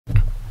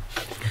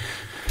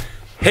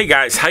Hey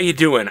guys, how you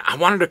doing? I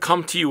wanted to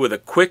come to you with a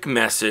quick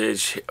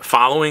message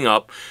following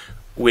up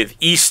with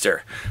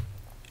Easter.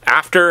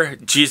 After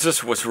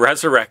Jesus was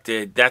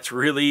resurrected, that's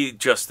really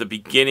just the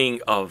beginning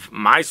of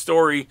my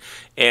story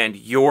and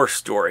your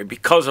story.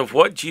 Because of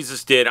what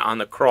Jesus did on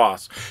the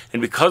cross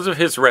and because of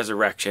his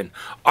resurrection,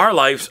 our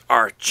lives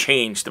are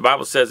changed. The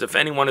Bible says if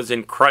anyone is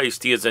in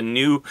Christ, he is a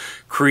new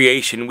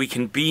creation. We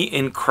can be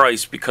in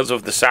Christ because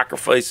of the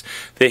sacrifice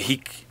that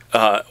he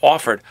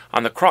offered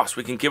on the cross.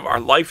 We can give our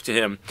life to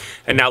him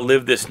and now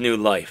live this new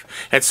life.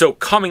 And so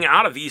coming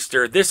out of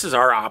Easter, this is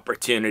our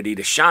opportunity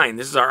to shine.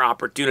 This is our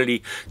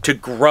opportunity to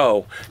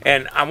grow.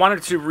 And I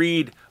wanted to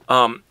read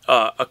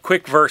a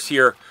quick verse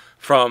here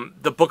from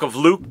the book of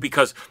Luke,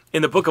 because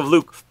in the book of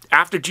Luke,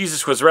 after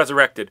Jesus was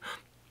resurrected,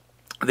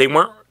 they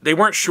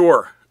weren't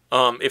sure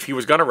if he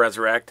was going to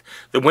resurrect.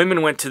 The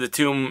women went to the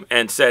tomb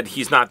and said,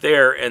 he's not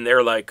there. And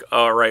they're like,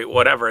 all right,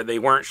 whatever. They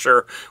weren't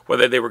sure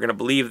whether they were going to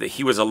believe that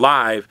he was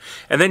alive.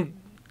 And then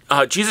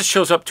Jesus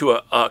shows up to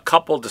a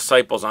couple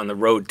disciples on the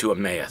road to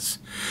Emmaus.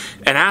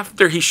 And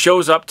after he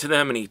shows up to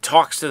them and he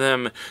talks to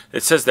them,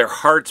 it says their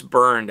hearts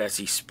burned as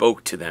he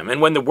spoke to them.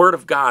 And when the word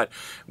of God,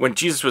 when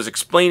Jesus was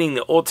explaining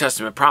the Old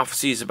Testament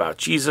prophecies about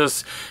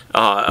Jesus,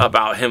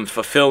 about him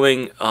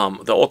fulfilling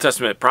the Old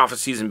Testament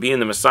prophecies and being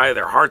the Messiah,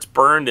 their hearts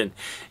burned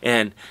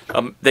and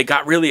they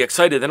got really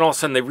excited. Then all of a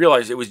sudden they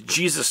realized it was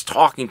Jesus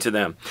talking to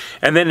them.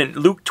 And then in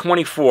Luke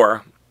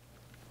 24,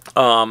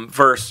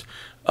 verse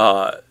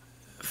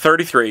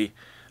 33,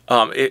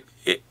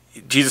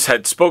 Jesus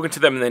had spoken to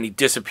them and then he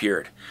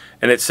disappeared.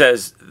 And it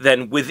says,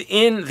 then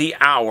within the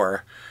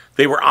hour,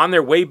 they were on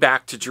their way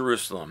back to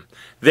Jerusalem.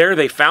 There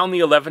they found the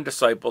 11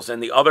 disciples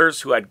and the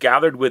others who had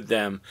gathered with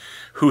them,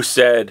 who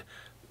said,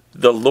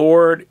 the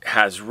Lord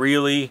has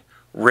really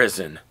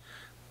risen.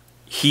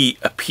 He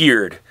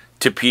appeared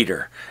to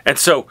Peter. And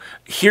so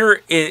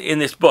here in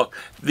this book,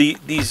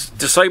 these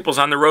disciples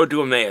on the road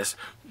to Emmaus,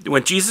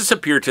 when Jesus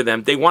appeared to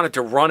them, they wanted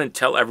to run and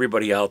tell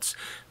everybody else,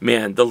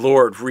 man, the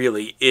Lord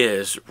really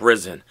is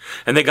risen.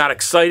 And they got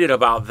excited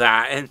about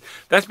that. And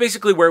that's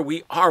basically where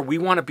we are. We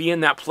want to be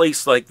in that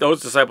place like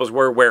those disciples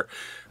were, where,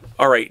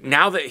 all right,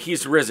 now that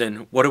he's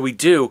risen, what do we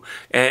do?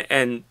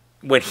 And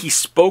when he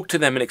spoke to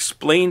them and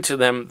explained to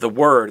them the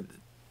word,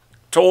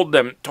 taught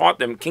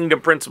them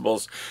kingdom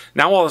principles,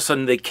 now all of a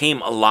sudden they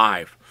came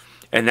alive.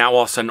 And now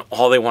all of a sudden,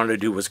 all they wanted to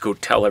do was go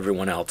tell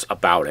everyone else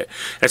about it.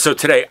 And so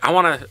today, I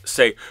want to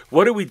say,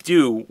 what do we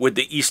do with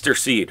the Easter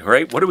seed,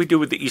 right? What do we do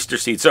with the Easter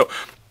seed? So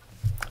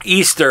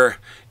Easter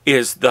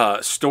is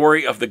the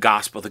story of the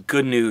gospel, the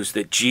good news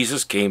that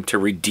Jesus came to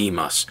redeem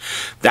us.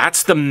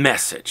 That's the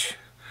message.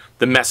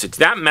 The message.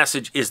 That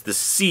message is the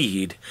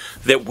seed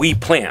that we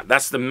plant.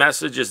 That's the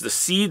message, is the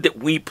seed that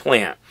we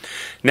plant.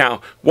 Now,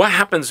 what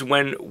happens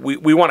when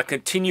we want to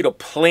continue to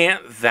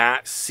plant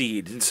that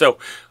seed? And so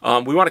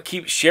we want to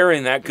keep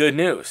sharing that good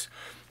news.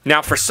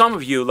 Now, for some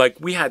of you, like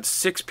we had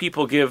 6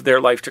 people give their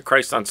life to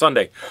Christ on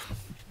Sunday.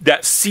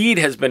 That seed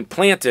has been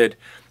planted,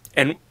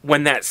 and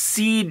when that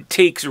seed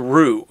takes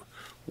root,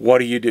 what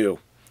do?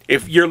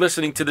 If you're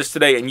listening to this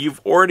today and you've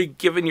already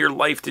given your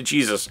life to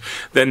Jesus,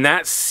 then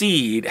that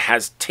seed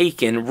has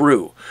taken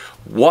root.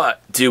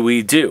 What do?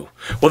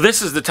 Well,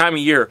 this is the time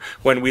of year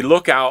when we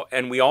look out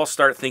and we all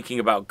start thinking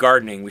about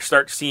gardening. We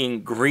start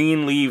seeing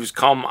green leaves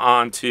come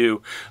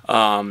onto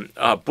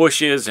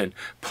bushes and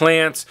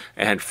plants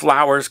and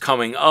flowers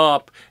coming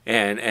up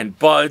and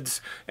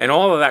buds and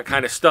all of that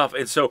kind of stuff.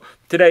 And so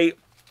today,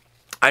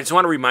 I just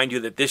want to remind you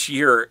that this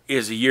year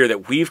is a year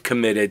that we've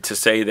committed to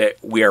say that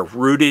we are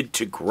rooted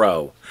to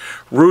grow.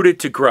 Rooted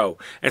to grow.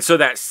 And so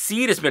that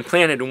seed has been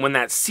planted, and when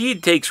that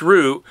seed takes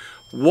root,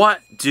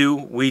 what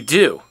do?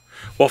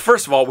 Well,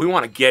 first of all, we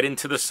want to get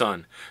into the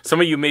sun.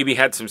 Some of you maybe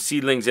had some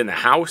seedlings in the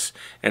house,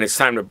 and it's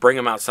time to bring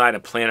them outside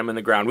and plant them in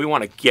the ground. We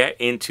want to get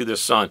into the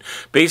sun.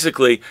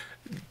 Basically,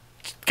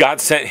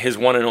 God sent his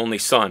one and only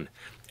son,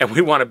 and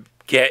we want to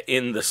get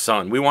in the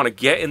sun. We want to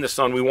get in the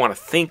sun. We want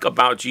to think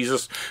about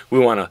Jesus. We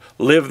want to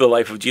live the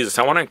life of Jesus.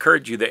 I want to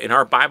encourage you that in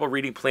our Bible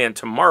reading plan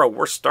tomorrow,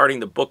 we're starting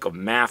the book of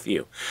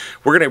Matthew.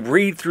 We're going to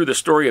read through the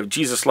story of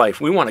Jesus'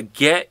 life. We want to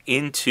get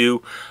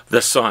into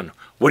the sun.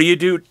 What do you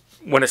do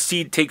when a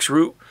seed takes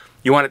root?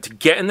 You want it to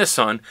get in the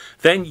sun.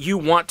 Then you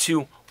want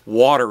to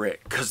water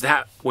it, because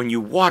that when you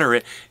water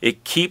it,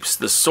 it keeps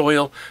the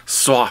soil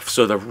soft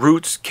so the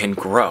roots can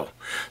grow.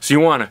 So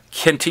you want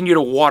to continue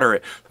to water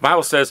it. The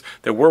Bible says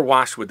that we're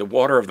washed with the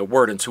water of the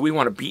Word, and so we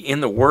want to be in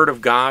the Word of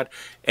God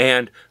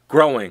and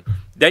growing.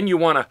 Then you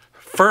want to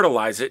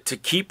fertilize it to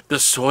keep the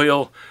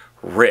soil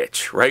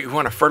rich, right? We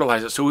want to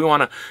fertilize it. So we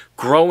want to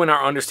grow in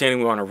our understanding.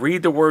 We want to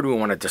read the Word. We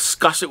want to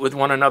discuss it with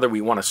one another.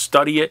 We want to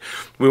study it.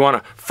 We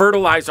want to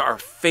fertilize our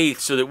faith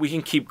so that we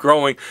can keep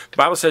growing. The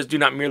Bible says, do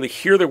not merely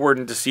hear the Word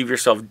and deceive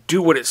yourself. Do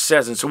what it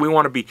says. And so we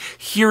want to be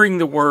hearing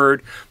the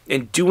Word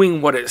and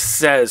doing what it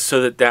says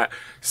so that that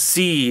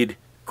seed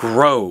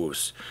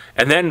grows.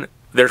 And then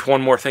there's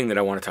one more thing that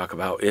I want to talk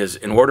about is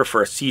in order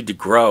for a seed to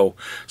grow,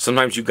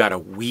 sometimes you got to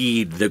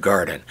weed the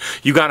garden.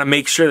 You got to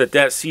make sure that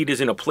that seed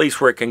is in a place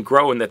where it can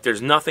grow and that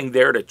there's nothing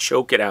there to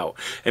choke it out.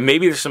 And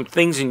maybe there's some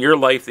things in your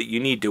life that you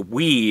need to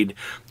weed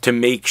to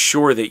make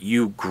sure that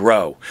you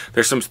grow.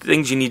 There's some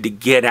things you need to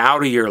get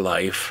out of your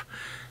life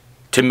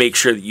to make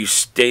sure that you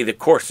stay the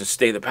course and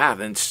stay the path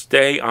and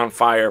stay on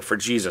fire for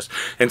Jesus.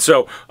 And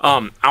so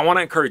I want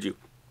to encourage you.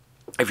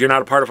 If you're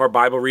not a part of our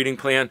Bible reading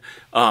plan,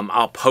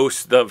 I'll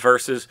post the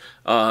verses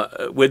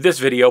with this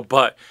video,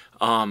 but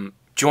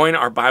join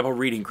our Bible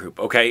reading group,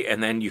 okay?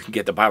 And then you can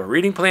get the Bible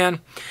reading plan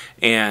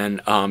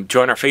and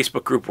join our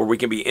Facebook group where we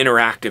can be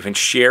interactive and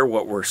share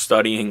what we're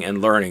studying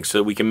and learning so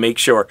that we can make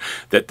sure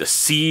that the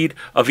seed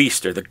of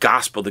Easter, the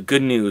gospel, the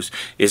good news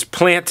is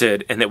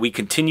planted and that we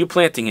continue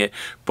planting it,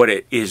 but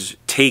it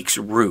takes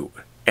root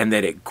and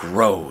that it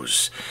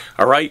grows.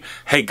 All right?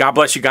 Hey, God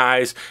bless you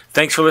guys.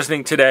 Thanks for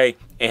listening today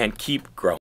and keep growing.